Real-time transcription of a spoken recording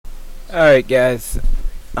Alright guys,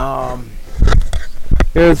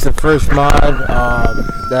 here's the first mod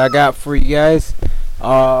that I got for you guys.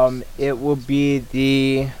 It will be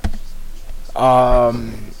the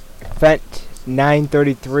Fendt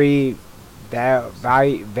 933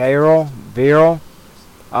 Vario.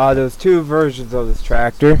 There's two versions of this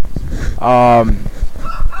tractor.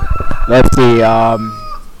 Let's see,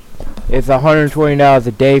 it's $120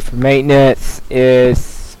 a day for maintenance.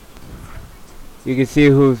 You can see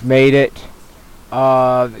who's made it.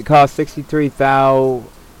 It cost about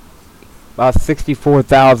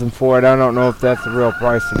 $64,000 for it. I don't know if that's the real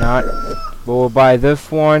price or not, but we'll buy this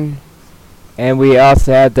one. And we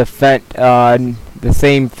also had the Fendt, the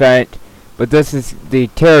same Fendt, but this is the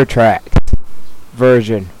TerraTrax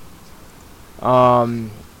version.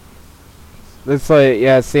 Looks like,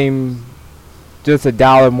 yeah, same, just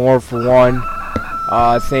 $1 more for one.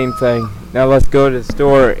 Same thing. Now let's go to the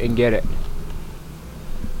store and get it.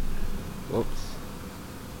 Whoops.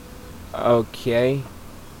 Okay.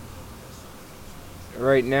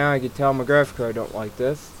 Right now I can tell my graphics card don't like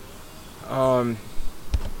this.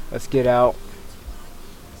 Let's get out.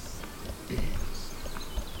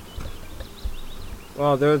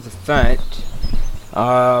 Well, there's a Fendt.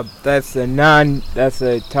 That's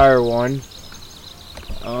a tire one.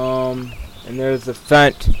 And there's a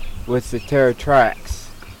Fendt with the TerraTrax.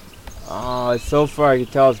 So far I can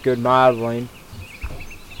tell it's good modeling.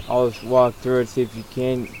 I'll just walk through it, see if you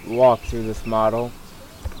can walk through this model.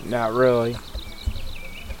 Not really.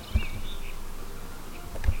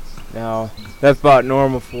 Now, that's about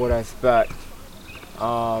normal for what I expect.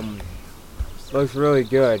 Looks really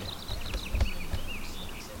good.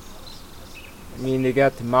 I mean, they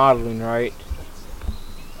got the modeling right.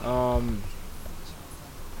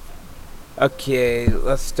 Okay,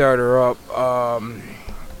 let's start her up.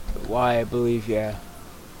 Why, I believe, yeah.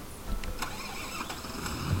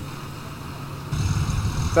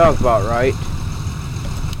 Sounds about right.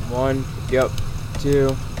 1, yep.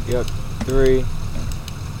 2, yep. 3.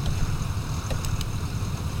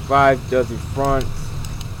 5 does the front.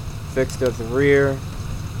 6 does the rear.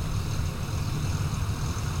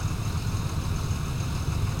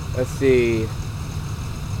 Let's see.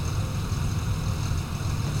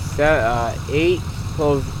 8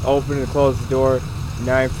 open and close the door.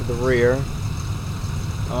 9 for the rear.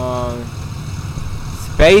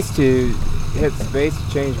 Space to hit space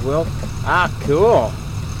to change wheel. Ah, cool.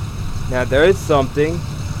 Now there is something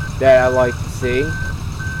that I like to see.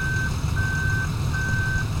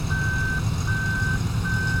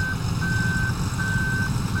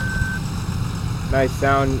 Nice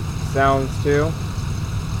sounds too.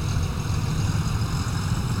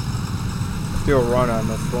 Do a run on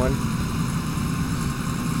this one.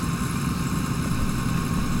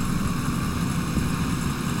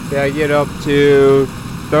 Yeah, I get up to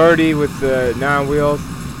 30 with the 9 wheels.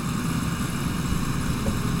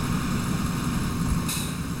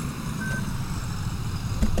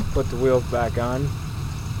 Put the wheels back on.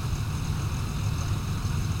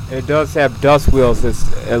 It does have dust wheels,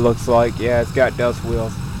 it looks like. Yeah, it's got dust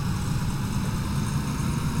wheels.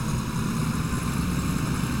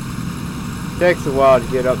 Takes a while to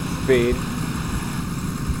get up to speed.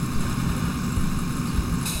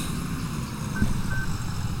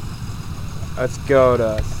 Let's go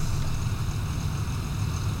to...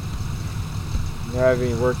 Do I have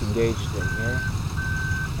any work engaged in here?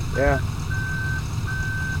 Yeah.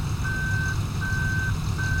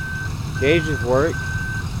 Gauges work.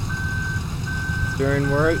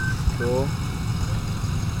 Steering works. Cool.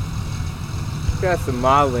 Got some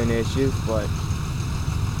modeling issues, but...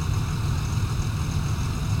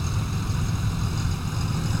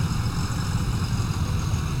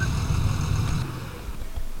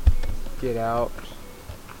 Get out.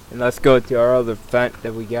 And let's go to our other Fendt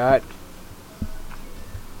that we got.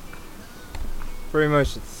 Pretty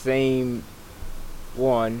much the same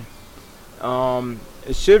one.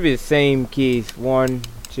 It should be the same keys. 1,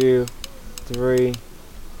 2, 3,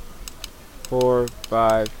 4,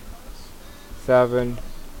 5, 7,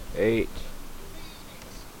 8.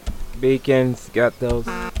 Beacons, got those.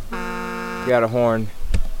 Got a horn.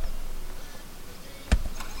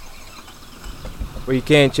 But you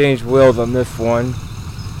can't change wheels on this one.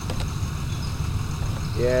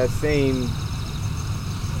 Yeah, same.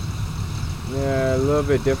 Yeah, a little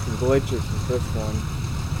bit different glitches with this one.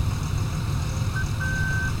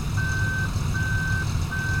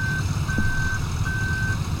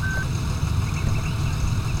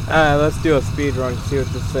 Alright, let's do a speed run and see what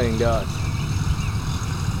this thing does.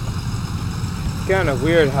 It's kind of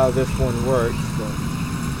weird how this one works, but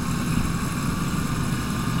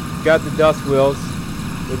got the dust wheels,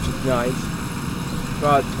 which is nice.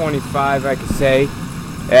 about 25 I could say.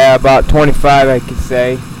 Yeah, about 25 I could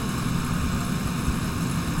say.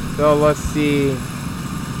 So let's see.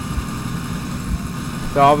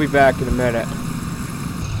 So I'll be back in a minute.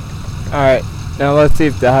 Alright, now let's see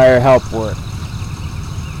if the hire help works.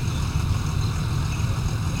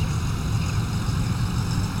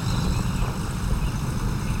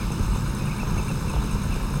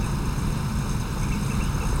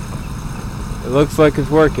 It looks like it's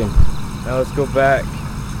working. Now let's go back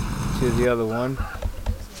to the other one.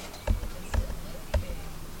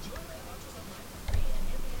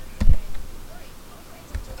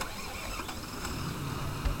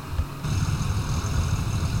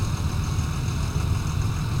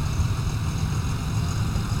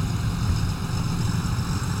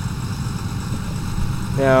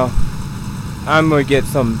 Now, I'm gonna get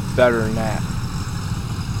something better than that.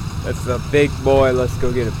 That's a big boy, let's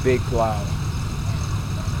go get a big plow.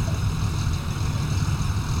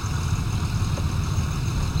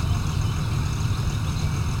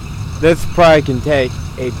 This probably can take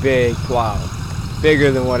a big plow. Bigger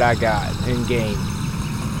than what I got in game.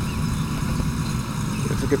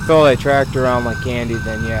 If we could throw that tractor around like candy,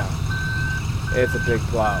 then yeah. It's a big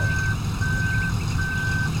plow.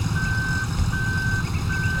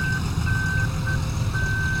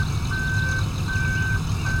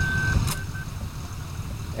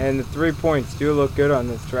 And the 3 points do look good on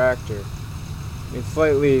this tractor. It's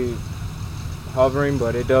slightly hovering,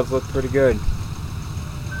 but it does look pretty good.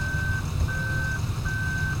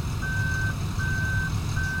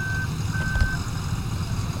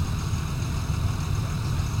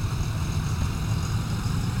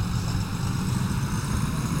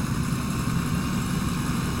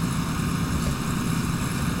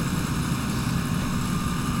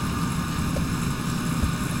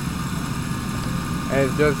 And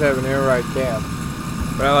it does have an air ride cab,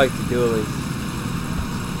 but I like the dualies.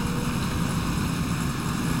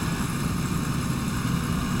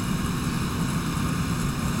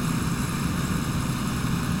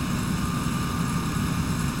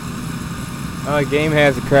 The game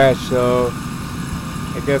has a crash, so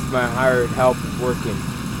I guess my hired help is working.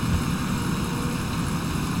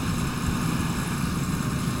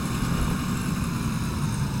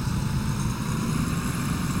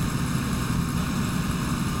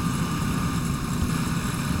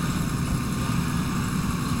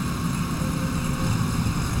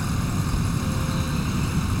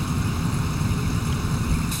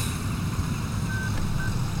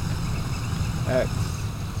 X.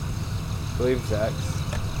 I believe it's X.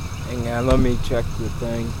 Hang on, let me check the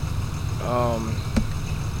thing.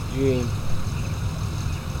 G.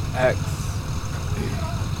 X.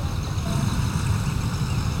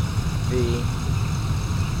 V.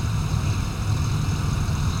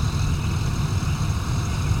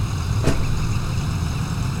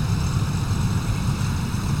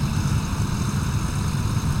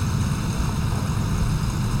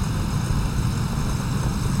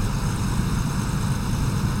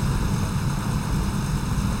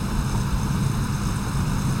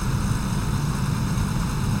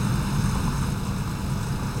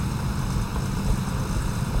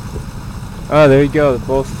 Oh, there you go.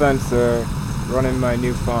 Both Fendts are running my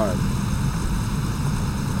new farm.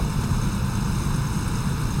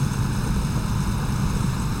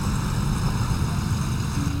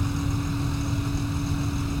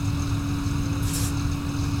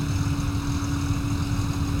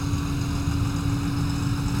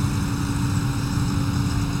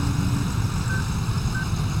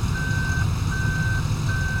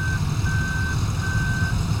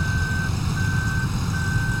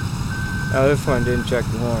 Oh, this one didn't check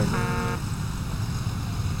the horn.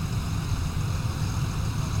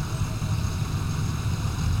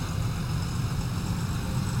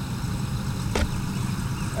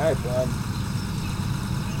 Alright, bud.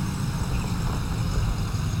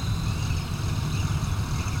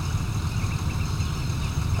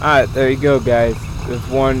 Alright, there you go, guys. There's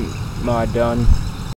one mod done.